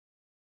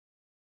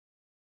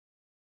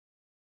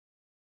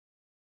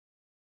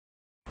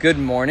Good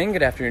morning,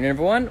 good afternoon,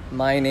 everyone.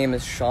 My name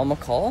is Sean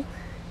McColl.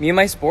 Me and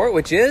my sport,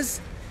 which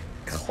is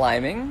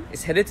climbing,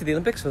 is headed to the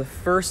Olympics for the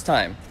first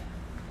time.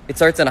 It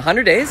starts in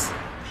 100 days,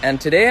 and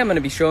today I'm going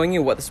to be showing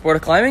you what the sport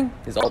of climbing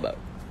is all about.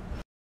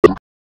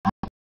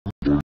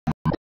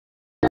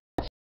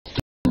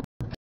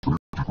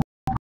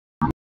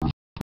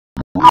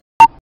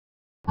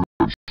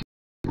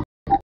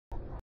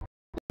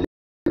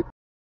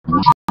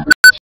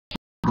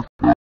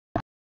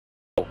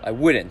 Oh, I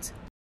wouldn't.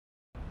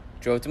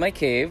 Drove to my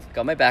cave,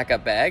 got my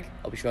backup bag.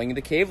 I'll be showing you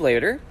the cave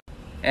later.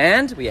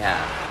 And we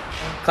have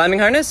climbing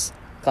harness,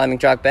 climbing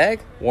chalk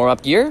bag,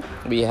 warm-up gear.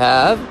 We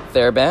have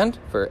TheraBand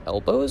for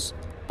elbows,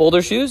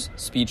 boulder shoes,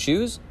 speed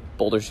shoes,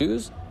 boulder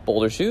shoes,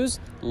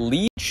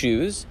 lead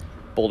shoes,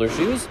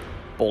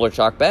 boulder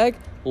chalk bag,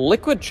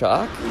 liquid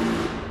chalk,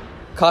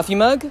 coffee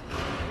mug,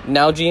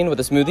 Nalgene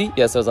with a smoothie.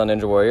 Yes, I was on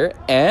Ninja Warrior.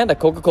 And a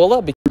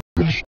Coca-Cola.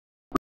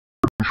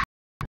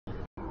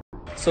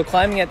 So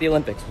climbing at the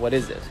Olympics, what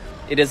is it?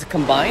 It is a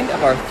combined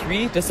of our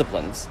three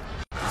disciplines.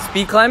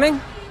 Speed climbing,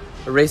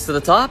 a race to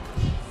the top,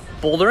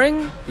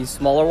 bouldering, these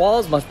smaller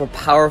walls, much more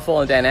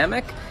powerful and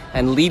dynamic,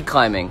 and lead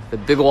climbing, the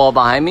big wall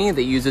behind me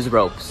that uses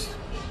ropes.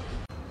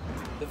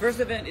 The first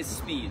event is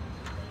speed.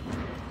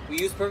 We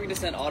use perfect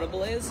descent auto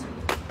belays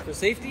for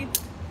safety,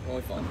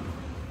 only fun.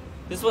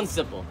 This one's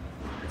simple.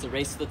 It's a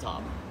race to the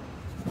top.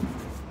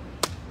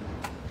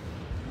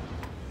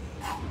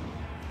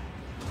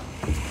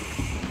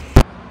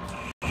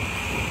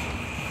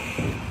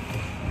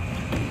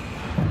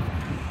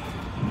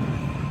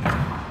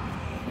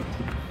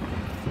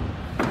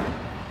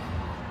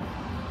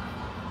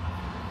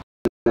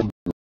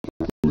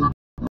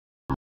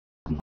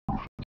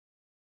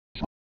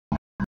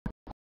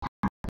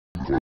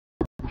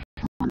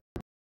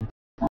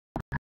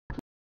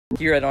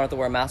 Here I don't have to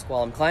wear a mask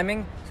while I'm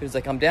climbing. As soon as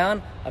I come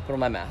down, I put on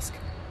my mask.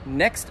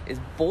 Next is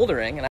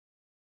bouldering, and I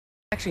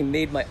actually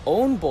made my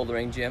own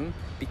bouldering gym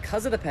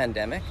because of the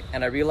pandemic,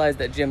 and I realized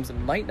that gyms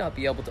might not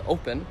be able to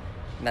open,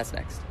 and that's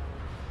next.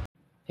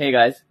 Hey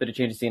guys, bit of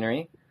change of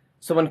scenery.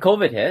 So when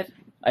COVID hit,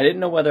 I didn't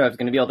know whether I was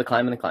going to be able to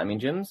climb in the climbing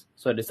gyms,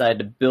 so I decided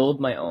to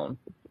build my own.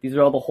 These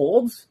are all the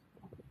holds,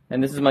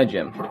 and this is my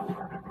gym.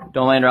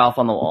 Don't mind Ralph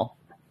on the wall.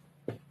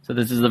 So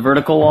this is the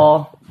vertical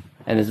wall,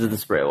 and this is the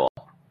spray wall.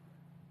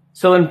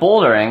 So in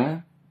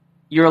bouldering,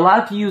 you're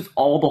allowed to use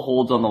all the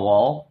holds on the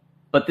wall,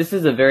 but this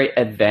is a very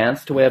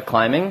advanced way of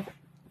climbing.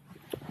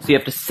 So you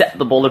have to set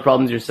the boulder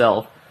problems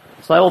yourself.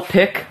 So I will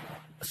pick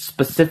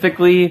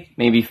specifically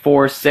maybe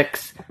 4,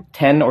 6,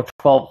 10, or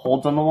 12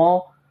 holds on the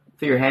wall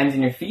for your hands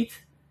and your feet,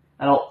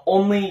 and I'll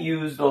only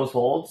use those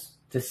holds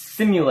to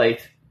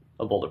simulate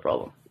a boulder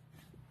problem.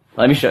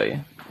 Let me show you.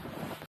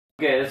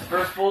 Okay, this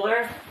first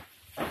boulder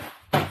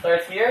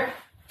starts here.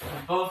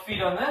 Both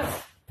feet on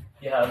this.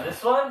 You have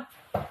this one,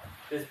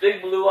 this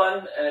big blue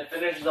one, and it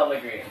finishes on the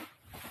green.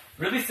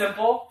 Really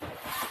simple,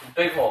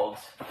 big holds.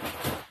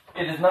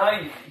 It is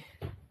not easy.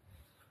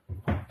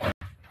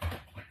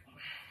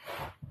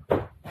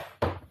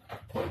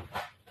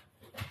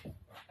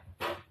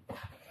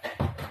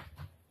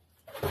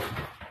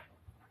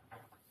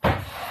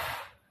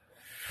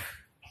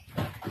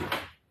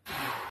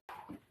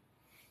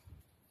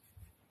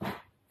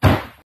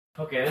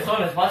 Okay, this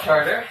one is much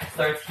harder. It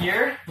starts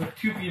here with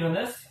 2 feet on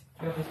this.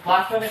 You have this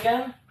black one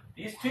again,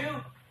 these two,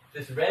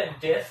 this red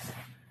disc,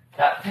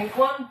 that pink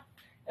one,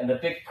 and the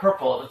big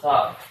purple at the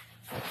top.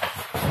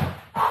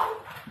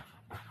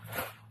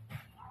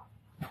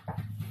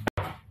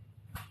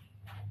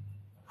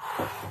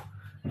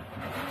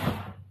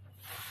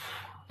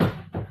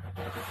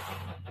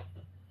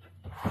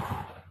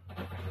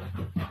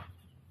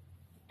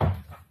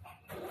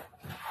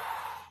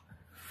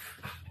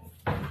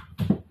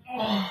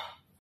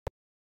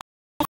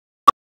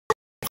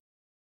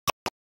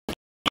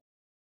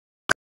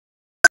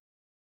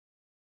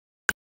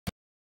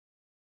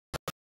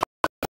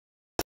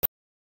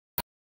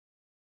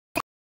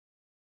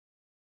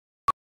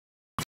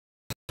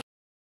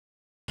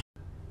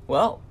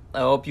 Well,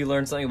 I hope you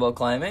learned something about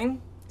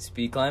climbing,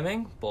 speed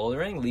climbing,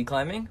 bouldering, lead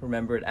climbing.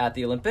 Remember it at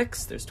the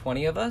Olympics. There's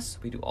 20 of us.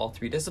 We do all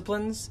 3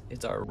 disciplines.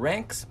 It's our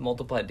ranks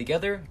multiplied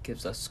together. It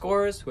gives us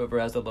scores. Whoever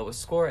has the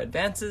lowest score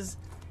advances.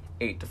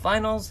 8 to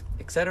finals,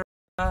 etc.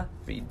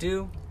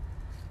 Redo.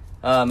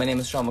 My name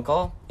is Sean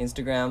McColl.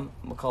 Instagram,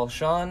 McColl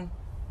Sean.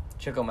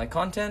 Check out my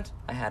content.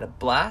 I had a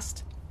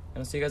blast.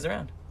 And I'll see you guys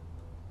around.